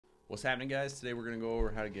What's happening, guys? Today we're going to go over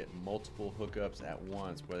how to get multiple hookups at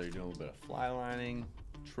once, whether you're doing a little bit of fly lining,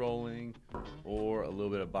 trolling, or a little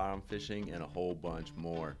bit of bottom fishing and a whole bunch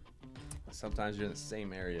more. Sometimes you're in the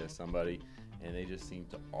same area as somebody and they just seem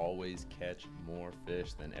to always catch more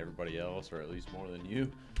fish than everybody else, or at least more than you.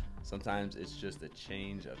 Sometimes it's just a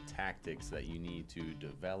change of tactics that you need to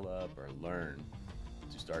develop or learn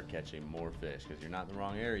to start catching more fish, because you're not in the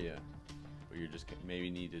wrong area, but you're just maybe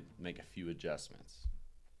need to make a few adjustments.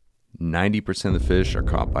 90% of the fish are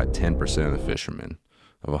caught by 10% of the fishermen.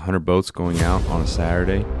 Of 100 boats going out on a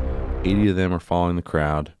Saturday, 80 of them are following the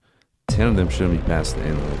crowd, 10 of them shouldn't be past the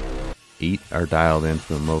inlet, 8 are dialed in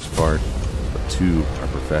for the most part, but 2 are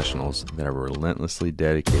professionals that are relentlessly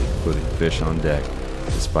dedicated to putting fish on deck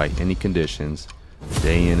despite any conditions,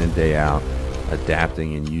 day in and day out,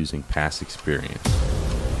 adapting and using past experience.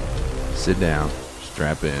 Sit down,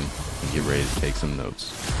 strap in, and get ready to take some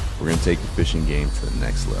notes. We're going to take the fishing game to the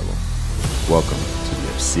next level. Welcome to the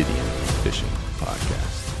Obsidian Fishing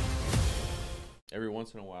Podcast. Every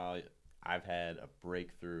once in a while, I've had a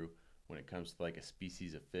breakthrough when it comes to like a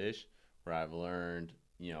species of fish where I've learned,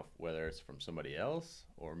 whether it's from somebody else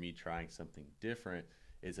or me trying something different,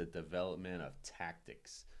 is a development of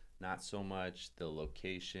tactics. Not so much the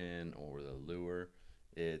location or the lure,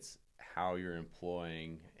 it's how you're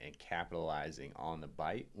employing and capitalizing on the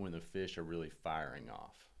bite when the fish are really firing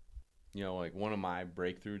off. Like one of my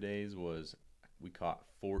breakthrough days was we caught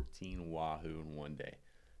 14 wahoo in one day.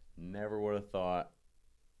 Never would have thought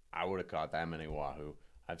I would have caught that many wahoo.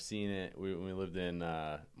 I've seen it. When we lived in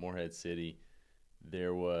Morehead City,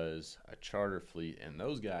 there was a charter fleet, and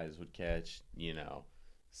those guys would catch,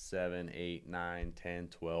 7, 8, 9, 10,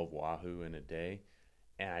 12 wahoo in a day.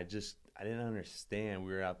 And I didn't understand.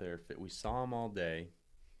 We were out there, we saw them all day.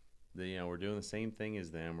 We're doing the same thing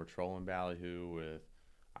as them. We're trolling ballyhoo with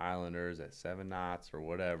islanders at 7 knots or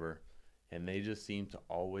whatever, and they just seem to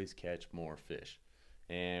always catch more fish.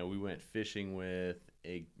 And we went fishing with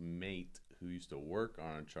a mate who used to work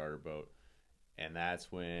on a charter boat, and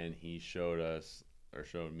that's when he showed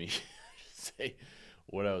me say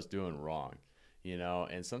what I was doing wrong.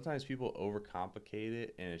 And sometimes people overcomplicate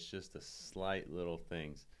it, and it's just the slight little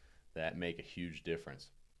things that make a huge difference.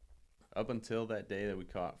 Up until that day that we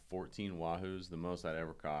caught 14 wahoos, the most I'd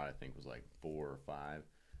ever caught I think was like 4 or 5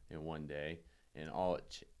 in one day, and all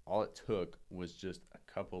it took was just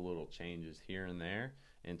a couple little changes here and there,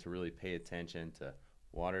 and to really pay attention to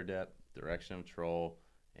water depth, direction of troll,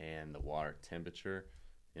 and the water temperature.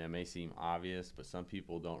 It may seem obvious, but some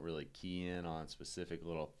people don't really key in on specific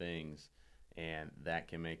little things, and that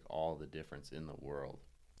can make all the difference in the world.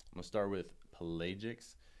 I'm going to start with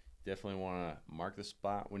pelagics. Definitely want to mark the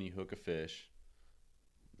spot when you hook a fish,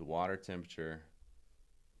 the water temperature,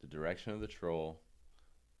 the direction of the troll,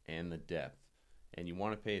 and the depth. And you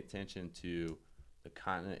want to pay attention to the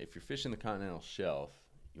continent. If you're fishing the continental shelf,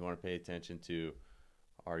 you want to pay attention to,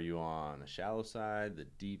 are you on the shallow side, the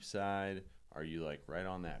deep side? Are you like right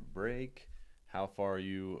on that break? How far are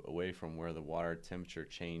you away from where the water temperature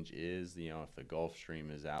change is? If the Gulf Stream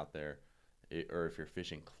is out there, or if you're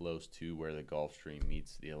fishing close to where the Gulf Stream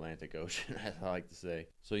meets the Atlantic Ocean, as I like to say.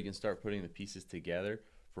 So you can start putting the pieces together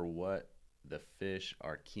for what the fish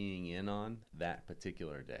are keying in on that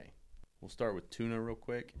particular day. We'll start with tuna real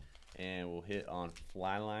quick, and we'll hit on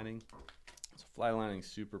fly lining. So fly lining is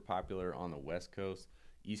super popular on the West Coast.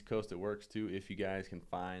 East Coast it works too, if you guys can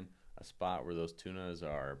find a spot where those tunas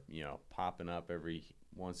are, popping up every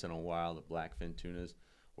once in a while, the blackfin tunas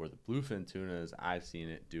or the bluefin tunas. I've seen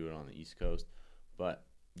it do it on the East Coast, but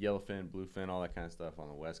yellowfin, bluefin, all that kind of stuff on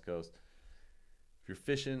the West Coast. If you're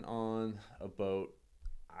fishing on a boat,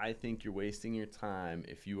 I think you're wasting your time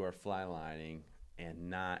if you are fly lining and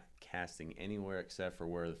not casting anywhere except for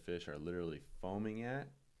where the fish are literally foaming at,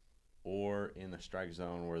 or in the strike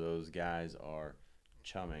zone where those guys are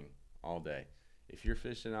chumming all day. If you're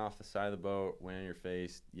fishing off the side of the boat, wind in your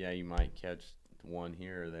face, yeah, you might catch one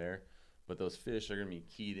here or there, but those fish are going to be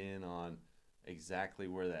keyed in on exactly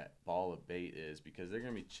where that ball of bait is, because they're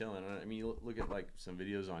going to be chilling. I mean, you look at like some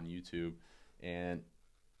videos on YouTube, and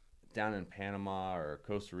down in Panama or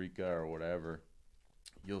Costa Rica or whatever,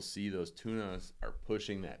 you'll see those tunas are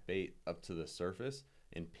pushing that bait up to the surface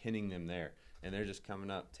and pinning them there, and they're just coming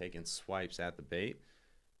up taking swipes at the bait.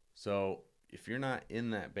 So if you're not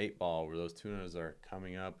in that bait ball where those tunas are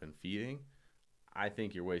coming up and feeding, I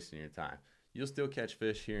think you're wasting your time. You'll still catch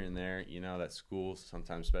fish here and there. That school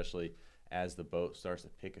sometimes, especially as the boat starts to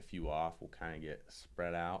pick a few off, will kind of get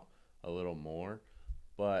spread out a little more,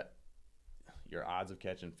 but your odds of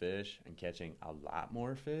catching fish and catching a lot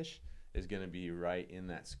more fish is going to be right in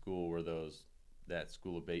that school where that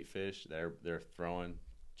school of bait fish they're throwing,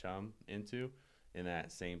 chum into in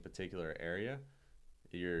that same particular area,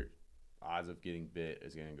 your odds of getting bit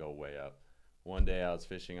is going to go way up. One day I was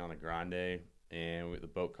fishing on the Grande, and the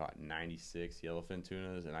boat caught 96 yellowfin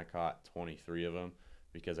tunas, and I caught 23 of them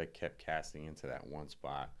because I kept casting into that one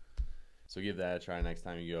spot. So give that a try next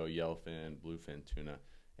time you go yellowfin, bluefin tuna,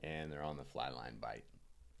 and they're on the fly line bite.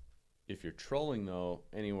 If you're trolling though,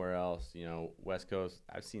 anywhere else, you know, West Coast,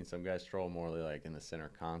 I've seen some guys troll more like in the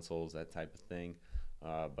center consoles, that type of thing.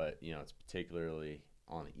 But you know, it's particularly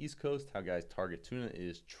on the East Coast, how guys target tuna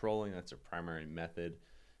is trolling. That's their primary method,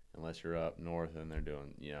 unless you're up north and they're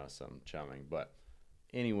doing, you know, some chumming. But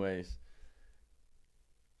anyways,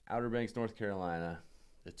 Outer Banks, North Carolina,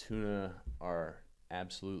 the tuna are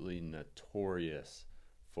absolutely notorious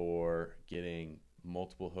for getting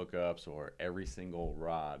multiple hookups or every single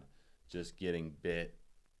rod just getting bit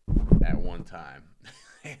at one time.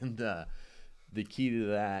 And the key to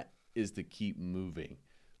that is to keep moving.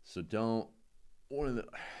 So let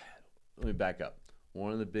me back up.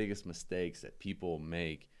 One of the biggest mistakes that people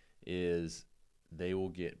make is they will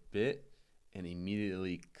get bit and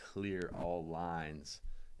immediately clear all lines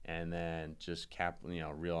and then just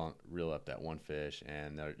reel up that one fish,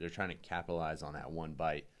 and they're trying to capitalize on that one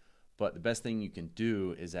bite. But the best thing you can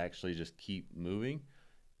do is actually just keep moving,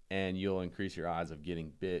 and you'll increase your odds of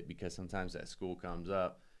getting bit, because sometimes that school comes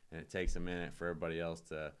up and it takes a minute for everybody else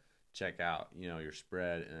to check out, you know, your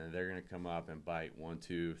spread, and they're going to come up and bite 1,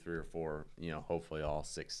 2, 3, or 4, you know, hopefully all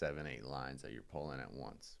 6, 7, 8 lines that you're pulling at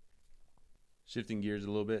once. Shifting gears a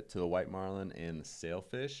little bit to the white marlin and the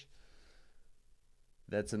sailfish.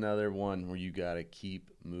 That's another one where you got to keep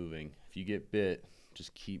moving. If you get bit,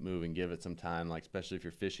 just keep moving, give it some time. Like, especially if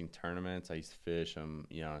you're fishing tournaments, I used to fish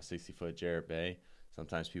you know, a 60-foot Jarrett Bay.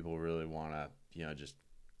 Sometimes people really want to, you know, just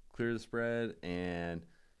clear the spread and,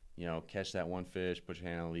 you know, catch that one fish, put your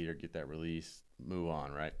hand on the leader, get that release, move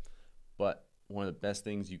on, right? But one of the best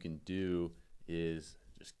things you can do is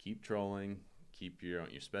just keep trolling, keep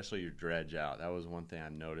especially your dredge out. That was one thing I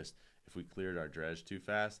noticed. If we cleared our dredge too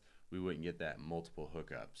fast, we wouldn't get that multiple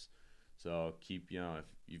hookups. So keep, you know, if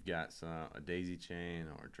you've got a daisy chain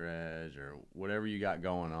or dredge or whatever you got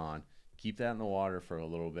going on, keep that in the water for a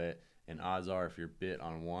little bit. And odds are, if you're bit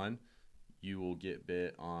on one, you will get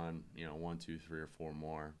bit on, you know, 1, 2, 3, or 4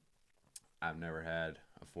 more. I've never had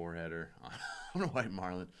a 4-header on a white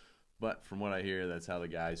marlin, but from what I hear, that's how the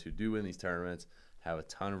guys who do win these tournaments have a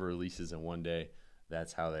ton of releases in one day.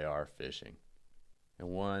 That's how they are fishing. And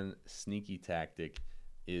one sneaky tactic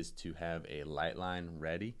is to have a light line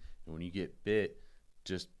ready, and when you get bit,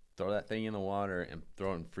 just throw that thing in the water and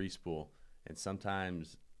throw it in free spool. And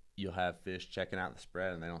sometimes you'll have fish checking out the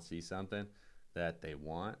spread and they don't see something that they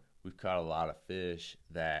want. We've caught a lot of fish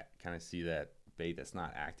that kind of see that bait that's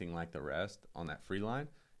not acting like the rest on that free line,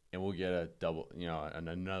 and we'll get a double, you know,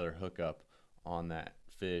 another hookup on that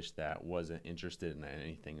fish that wasn't interested in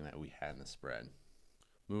anything that we had in the spread.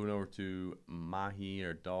 Moving over to Mahi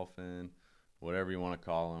or dolphin, whatever you want to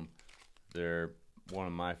call them. They're one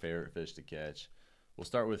of my favorite fish to catch. We'll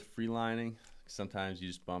start with free lining. Sometimes you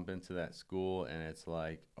just bump into that school and it's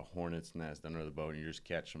like a hornet's nest under the boat, and you just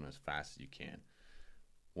catch them as fast as you can.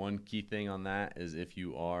 One key thing on that is if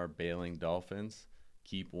you are bailing dolphins,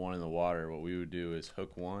 keep one in the water. What we would do is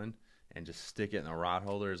hook one and just stick it in the rod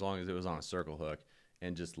holder, as long as it was on a circle hook,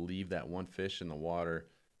 and just leave that one fish in the water,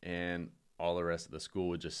 and all the rest of the school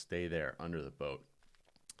would just stay there under the boat.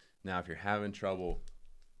 Now, if you're having trouble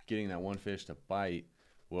getting that one fish to bite,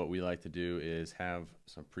 what we like to do is have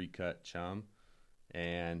some pre-cut chum,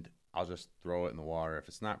 and I'll just throw it in the water. If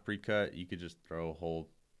it's not pre-cut, you could just throw whole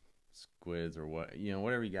squids or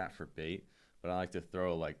whatever you got for bait, but I like to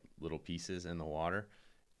throw like little pieces in the water,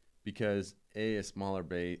 because a smaller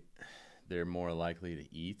bait, they're more likely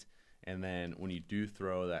to eat, and then when you do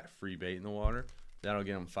throw that free bait in the water, that'll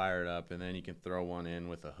get them fired up, and then you can throw one in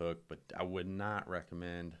with a hook. But I would not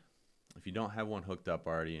recommend, if you don't have one hooked up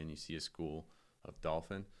already and you see a school of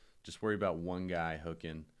dolphin, just worry about one guy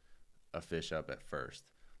hooking a fish up at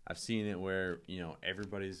first. I've seen it where, you know,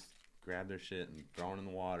 everybody's grabbed their shit and thrown in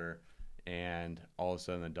the water, and all of a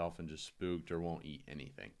sudden the dolphin just spooked or won't eat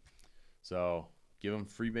anything. So give them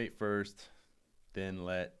free bait first, then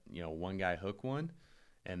let, you know, one guy hook one,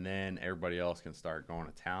 and then everybody else can start going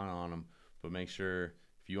to town on them. But make sure,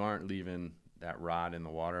 if you aren't leaving that rod in the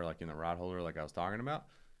water, like in the rod holder like I was talking about,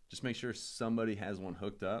 just make sure somebody has one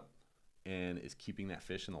hooked up and is keeping that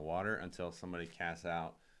fish in the water until somebody casts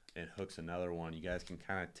out and hooks another one. You guys can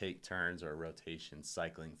kind of take turns or rotation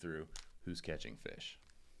cycling through who's catching fish.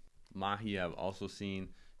 Mahi, I've also seen,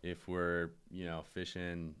 if we're, you know,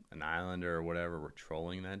 fishing an island or whatever, we're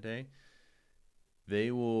trolling that day, they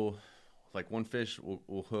will like one fish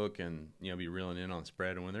will hook and, you know, be reeling in on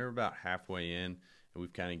spread, and when they're about halfway in and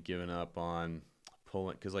we've kind of given up on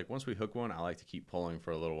pulling, because like once we hook one, I like to keep pulling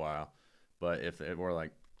for a little while, but if we're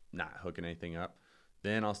like not hooking anything up,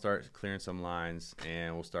 then I'll start clearing some lines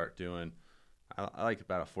and we'll start doing, I like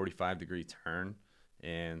about a 45-degree turn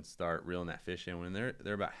and start reeling that fish in. When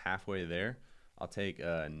they're about halfway there, I'll take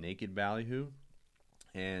a naked ballyhoo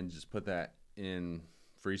and just put that in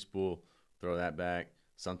free spool, throw that back.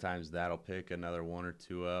 Sometimes that'll pick another one or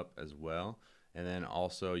two up as well. And then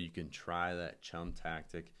also you can try that chum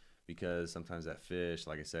tactic, because sometimes that fish,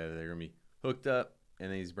 like I said, they're gonna be hooked up and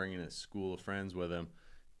then he's bringing a school of friends with him.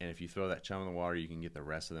 And if you throw that chum in the water, you can get the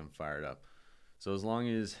rest of them fired up. So as long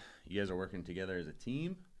as you guys are working together as a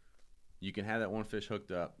team, you can have that one fish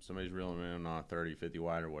hooked up. Somebody's reeling in on a 30, 50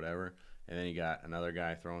 wide or whatever. And then you got another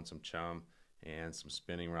guy throwing some chum and some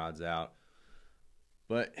spinning rods out.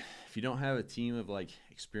 But if you don't have a team of like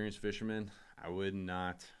experienced fishermen, I would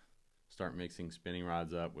not start mixing spinning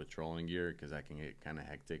rods up with trolling gear, because that can get kind of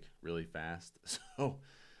hectic really fast. So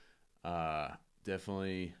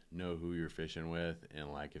definitely know who you're fishing with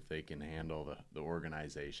and like if they can handle the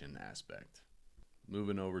organization aspect.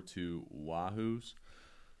 Moving over to Wahoos.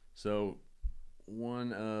 So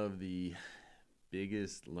one of the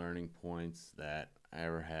biggest learning points that I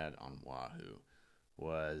ever had on Wahoo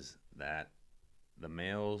was that the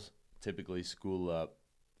males typically school up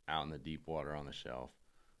out in the deep water on the shelf,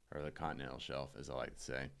 or the continental shelf as I like to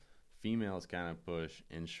say. Females kind of push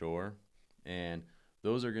inshore, and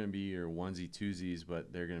those are going to be your onesie twosies,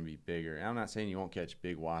 but they're going to be bigger. And I'm not saying you won't catch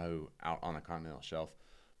big wahoo out on the continental shelf,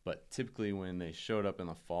 but typically when they showed up in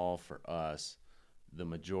the fall for us, the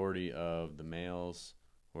majority of the males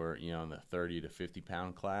were, you know, in the 30 to 50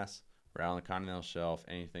 pound class. Were out on the continental shelf.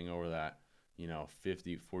 Anything over that, you know,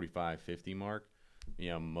 50, 45, 50 mark, you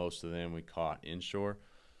know, most of them we caught inshore.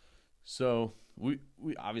 So we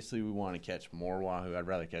obviously we want to catch more wahoo. I'd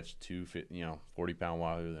rather catch two 40 pound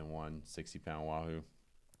wahoo than one 60 pound wahoo,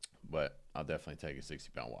 but I'll definitely take a 60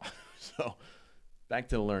 pound wahoo. So back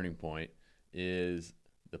to the learning point is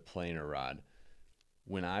the planer rod.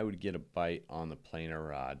 When I would get a bite on the planer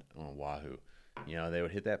rod on a wahoo, you know, they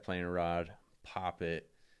would hit that planer rod, pop it.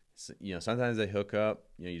 You know, sometimes they hook up,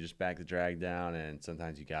 you know, you just back the drag down, and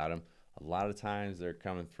sometimes you got them. A lot of times they're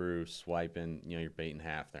coming through, swiping, you know, you're baiting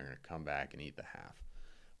half, they're going to come back and eat the half.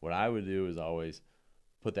 What I would do is always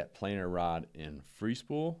put that planer rod in free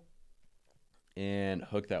spool and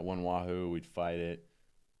hook that one wahoo. We'd fight it,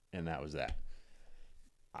 and that was that.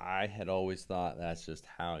 I had always thought that's just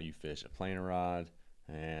how you fish a planer rod,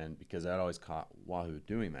 and because I'd always caught wahoo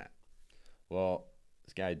doing that. Well,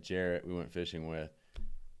 this guy Jarrett we went fishing with,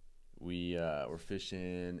 we were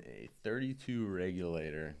fishing a 32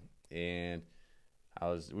 regulator, and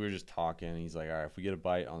we were just talking, and he's like, all right, if we get a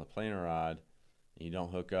bite on the planer rod and you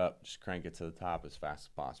don't hook up, just crank it to the top as fast as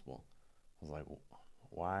possible. I was like, well,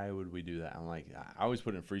 why would we do that? I'm like, I always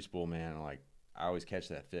put it in free spool, man. I'm like, I always catch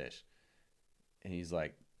that fish. And he's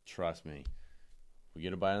like, trust me, if we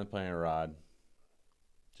get a bite on the planer rod,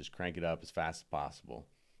 just crank it up as fast as possible.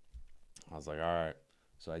 I was like, all right.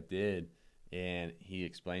 So I did, and he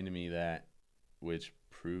explained to me that, which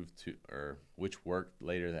worked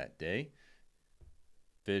later that day.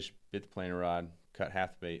 Fish bit the planer rod, cut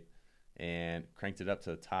half the bait, and cranked it up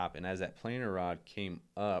to the top. And as that planer rod came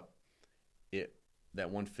up, that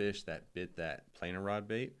one fish that bit that planer rod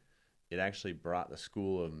bait, it actually brought the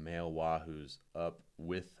school of male wahoos up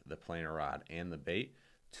with the planer rod and the bait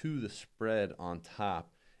to the spread on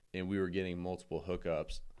top, and we were getting multiple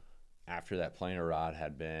hookups after that planer rod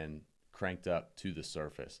had been cranked up to the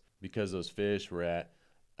surface, because those fish were at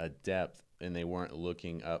a depth and they weren't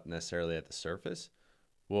looking up necessarily at the surface.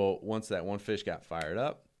 Well, once that one fish got fired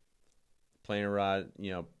up, planer rod,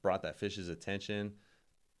 you know, brought that fish's attention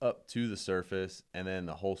up to the surface, and then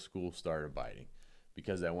the whole school started biting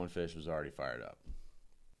because that one fish was already fired up.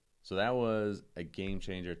 So that was a game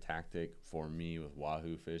changer tactic for me with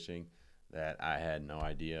wahoo fishing that I had no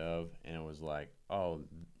idea of, and it was like, oh,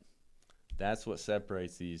 that's what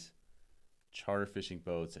separates these charter fishing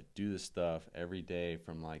boats that do this stuff every day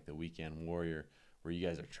from like the weekend warrior, where you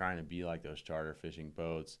guys are trying to be like those charter fishing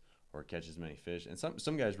boats or catch as many fish. And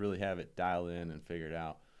some guys really have it dialed in and figured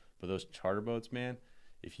out. But those charter boats, man,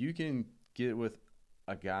 if you can get with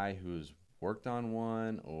a guy who's worked on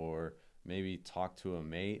one, or maybe talk to a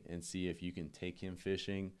mate and see if you can take him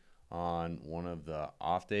fishing on one of the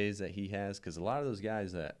off days that he has, because a lot of those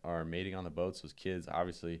guys that are mating on the boats, those kids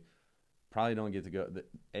obviously probably don't get to go.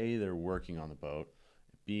 A, they're working on the boat.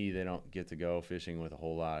 B, they don't get to go fishing with a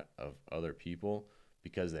whole lot of other people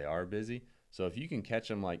because they are busy. So if you can catch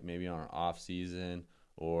them like maybe on an off season,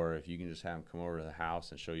 or if you can just have them come over to the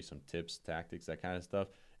house and show you some tips, tactics, that kind of stuff,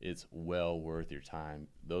 it's well worth your time.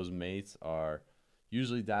 Those mates are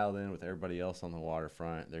usually dialed in with everybody else on the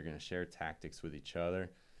waterfront. They're going to share tactics with each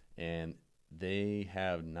other, and they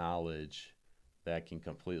have knowledge that can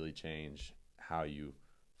completely change how you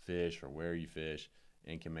fish or where you fish,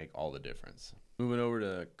 and can make all the difference. Moving over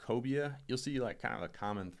to Cobia, you'll see like kind of a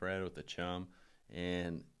common thread with the chum,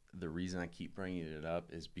 and the reason I keep bringing it up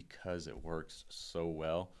is because it works so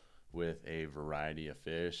well with a variety of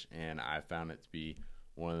fish, and I found it to be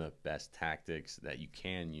one of the best tactics that you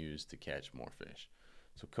can use to catch more fish.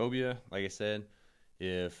 So Cobia, like I said,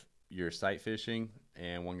 if you're sight fishing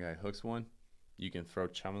and one guy hooks one, you can throw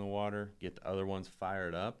chum in the water, get the other ones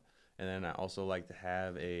fired up, and then I also like to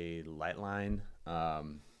have a light line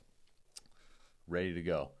ready to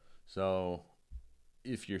go. So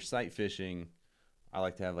if you're sight fishing, I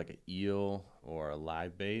like to have like an eel or a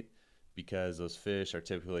live bait, because those fish are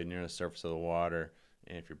typically near the surface of the water,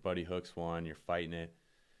 and if your buddy hooks one, you're fighting it.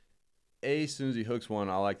 As soon as he hooks one,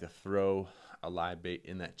 I like to throw a live bait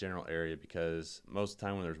in that general area, because most of the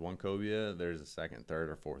time when there's one cobia, there's a second, third,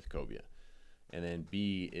 or fourth cobia. And then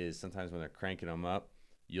B is sometimes when they're cranking them up,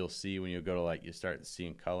 you'll see when you go to like, you start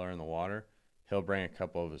seeing color in the water, he'll bring a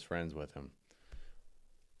couple of his friends with him.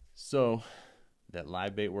 So that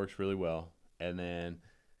live bait works really well. And then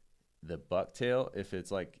the bucktail, if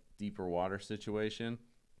it's like deeper water situation,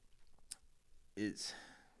 it's,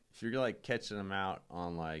 if you're like catching them out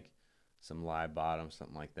on like some live bottom,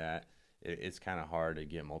 something like that, it's kind of hard to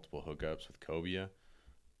get multiple hookups with cobia.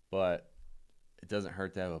 But it doesn't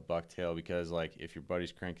hurt to have a bucktail, because like if your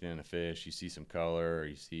buddy's cranking in a fish, you see some color, or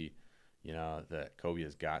you see, you know, that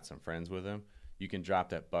cobia's got some friends with him, you can drop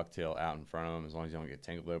that bucktail out in front of him. As long as you don't get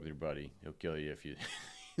tangled up with your buddy, he'll kill you if you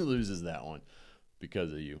he loses that one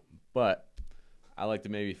because of you. But I like to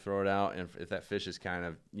maybe throw it out, and if that fish is kind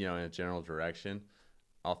of, you know, in a general direction,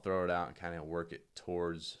 I'll throw it out and kind of work it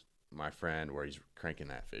towards my friend where he's cranking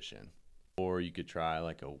that fish in. Or you could try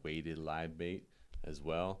like a weighted live bait as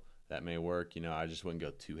well. That may work. You know, I just wouldn't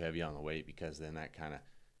go too heavy on the weight, because then that kind of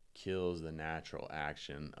kills the natural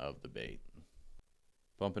action of the bait.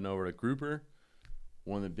 Bumping over to grouper,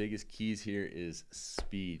 one of the biggest keys here is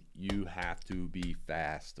speed. You have to be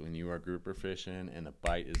fast when you are grouper fishing and the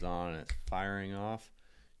bite is on and it's firing off.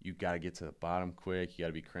 You got to get to the bottom quick. You got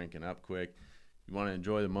to be cranking up quick. You want to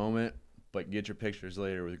enjoy the moment, but get your pictures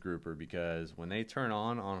later with grouper, because when they turn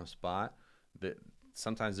on a spot, that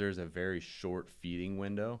sometimes there's a very short feeding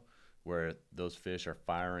window where those fish are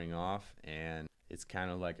firing off, and it's kind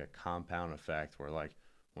of like a compound effect where like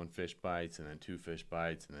one fish bites and then two fish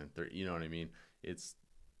bites and then three, you know what I mean? It's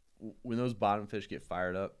when those bottom fish get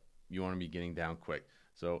fired up, you want to be getting down quick.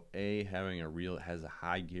 So A, having a reel that has a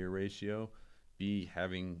high gear ratio, B,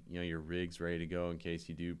 having, you know, your rigs ready to go in case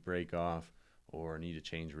you do break off or need to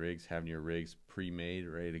change rigs, having your rigs pre-made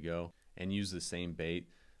ready to go, and use the same bait.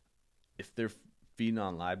 If they're feeding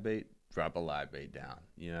on live bait, drop a live bait down.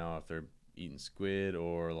 You know, if they're eating squid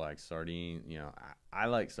or like sardine, you know, I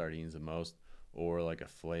like sardines the most, or like a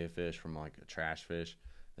fillet of fish from like a trash fish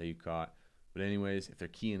that you caught. But anyways, if they're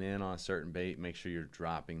keying in on a certain bait, make sure you're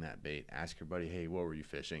dropping that bait. Ask your buddy, hey, what were you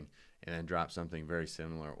fishing? And then drop something very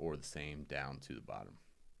similar or the same down to the bottom.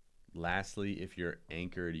 Lastly, if you're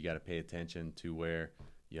anchored, you got to pay attention to where,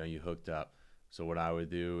 you know, you hooked up. So what I would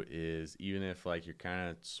do is, even if like you're kind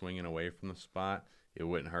of swinging away from the spot, it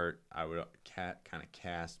wouldn't hurt. I would kind of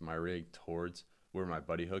cast my rig towards where my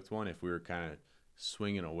buddy hooked one if we were kind of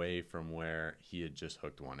swinging away from where he had just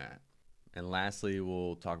hooked one at. And lastly,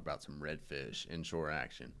 we'll talk about some redfish in shore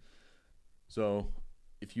action. So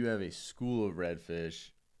if you have a school of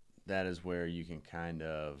redfish, that is where you can kind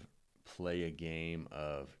of play a game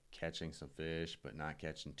of catching some fish but not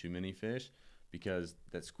catching too many fish, because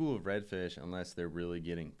that school of redfish, unless they're really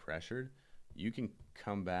getting pressured, you can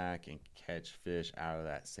come back and catch fish out of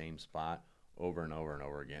that same spot over and over and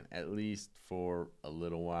over again, at least for a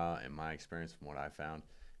little while. In my experience, from what I found,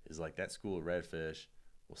 is like that school of redfish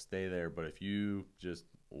will stay there, but if you just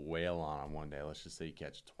wail on them one day, let's just say you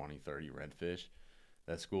catch 20, 30 redfish,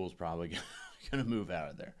 that school is probably going to move out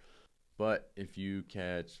of there. But if you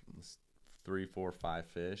catch 3, 4, 5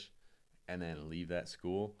 fish and then leave that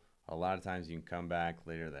school, a lot of times you can come back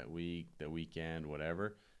later that week, the weekend,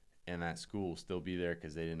 whatever, and that school will still be there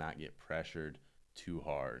because they did not get pressured too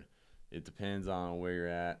hard. It depends on where you're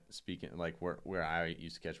at. Speaking like where I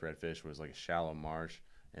used to catch redfish was like a shallow marsh,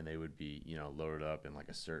 and they would be, you know, loaded up in like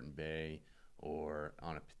a certain bay or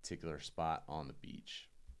on a particular spot on the beach.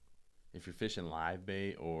 If you're fishing live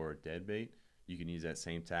bait or dead bait, you can use that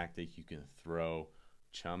same tactic. You can throw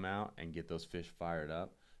chum out and get those fish fired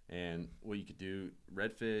up, And what you could do,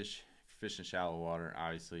 redfish, if you're fishing shallow water,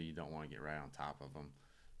 obviously you don't want to get right on top of them.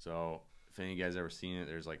 So if any of you guys ever seen it,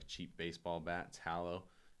 there's like a cheap baseball bat, it's hollow,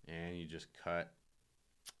 and you just cut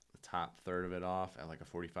the top third of it off at like a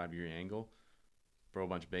 45-degree angle, throw a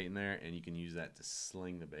bunch of bait in there, and you can use that to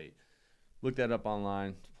sling the bait. Look that up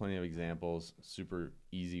online, plenty of examples. Super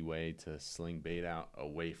easy way to sling bait out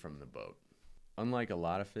away from the boat. Unlike a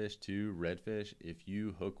lot of fish too, redfish, if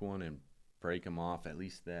you hook one and break them off, at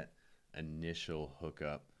least that initial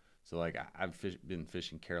hookup. So like I've been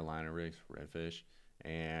fishing Carolina rigs for redfish,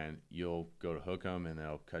 and you'll go to hook them and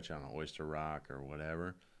they'll catch you on an oyster rock or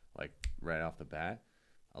whatever, like right off the bat.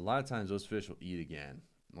 A lot of times those fish will eat again.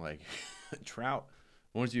 Like trout,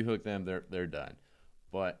 once you hook them, they're done.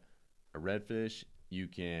 But a redfish, you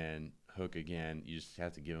can hook again. You just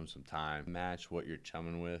have to give them some time. Match what you're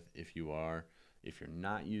chumming with if you are. If you're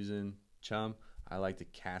not using chum, I like to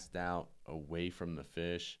cast out away from the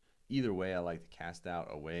fish. Either way, I like to cast out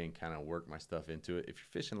away and kind of work my stuff into it. If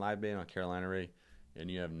you're fishing live bait on a Carolina rig and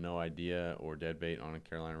you have no idea, or dead bait on a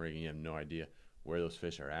Carolina rig and you have no idea where those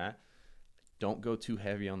fish are at, don't go too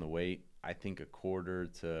heavy on the weight. I think a quarter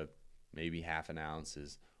to maybe half an ounce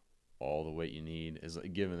is all the weight you need, is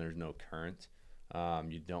given there's no current.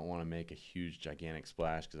 You don't want to make a huge gigantic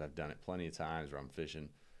splash, because I've done it plenty of times where I'm fishing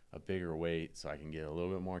a bigger weight so I can get a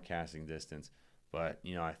little bit more casting distance, but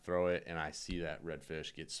you know, I throw it and I see that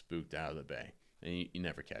redfish get spooked out of the bay and you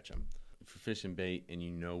never catch them. If you're fishing bait and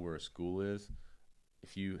you know where a school is,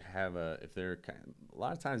 if they're a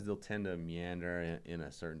lot of times they'll tend to meander in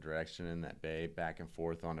a certain direction in that bay, back and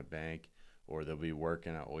forth on a bank, or they'll be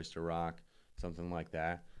working an oyster rock, something like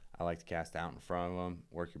that. I like to cast out in front of them,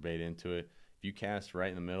 work your bait into it. If you cast right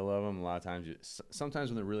in the middle of them, a lot of times, sometimes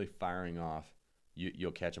when they're really firing off,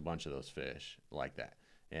 you'll catch a bunch of those fish like that.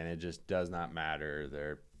 And it just does not matter.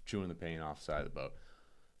 They're chewing the paint off the side of the boat.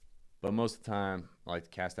 But most of the time, I like to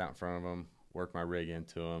cast out in front of them, work my rig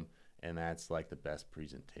into them, and that's like the best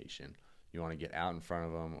presentation. You want to get out in front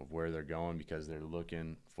of them of where they're going, because they're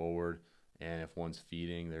looking forward, and if one's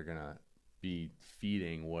feeding, they're going to be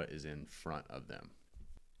feeding what is in front of them.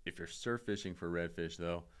 If you're surf fishing for redfish,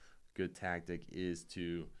 though, good tactic is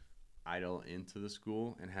to idle into the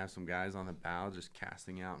school and have some guys on the bow just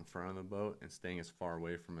casting out in front of the boat and staying as far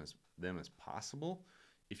away from them as possible.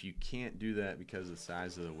 If you can't do that because of the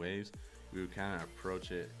size of the waves, we would kind of approach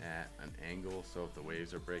it at an angle. So if the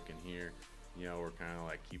waves are breaking here, you know, we're kind of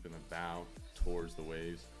like keeping the bow towards the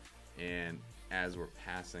waves, and as we're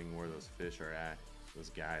passing where those fish are at, those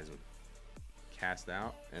guys would cast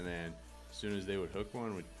out, and then as soon as they would hook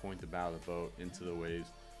one, we'd point the bow of the boat into the waves.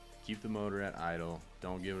 Keep the motor at idle.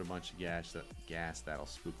 Don't give it a bunch of gas that'll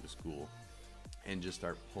spook the school, and just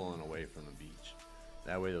start pulling away from the beach.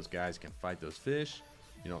 That way those guys can fight those fish.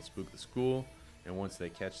 You don't spook the school, and once they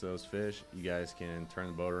catch those fish, you guys can turn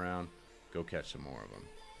the boat around, go catch some more of them.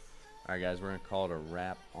 All right, guys, we're gonna call it a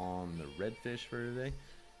wrap on the redfish for today.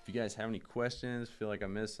 If you guys have any questions, feel like I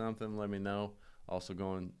missed something, let me know. Also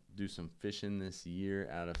going to do some fishing this year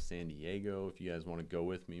out of San Diego. If you guys want to go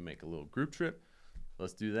with me, make a little group trip,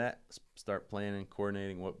 let's do that. Start planning,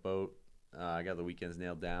 coordinating what boat. I got the weekends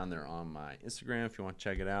nailed down. They're on my Instagram if you want to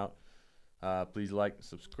check it out. Please like,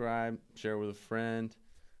 subscribe, share with a friend.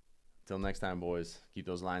 Until next time, boys, keep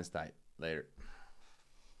those lines tight. Later.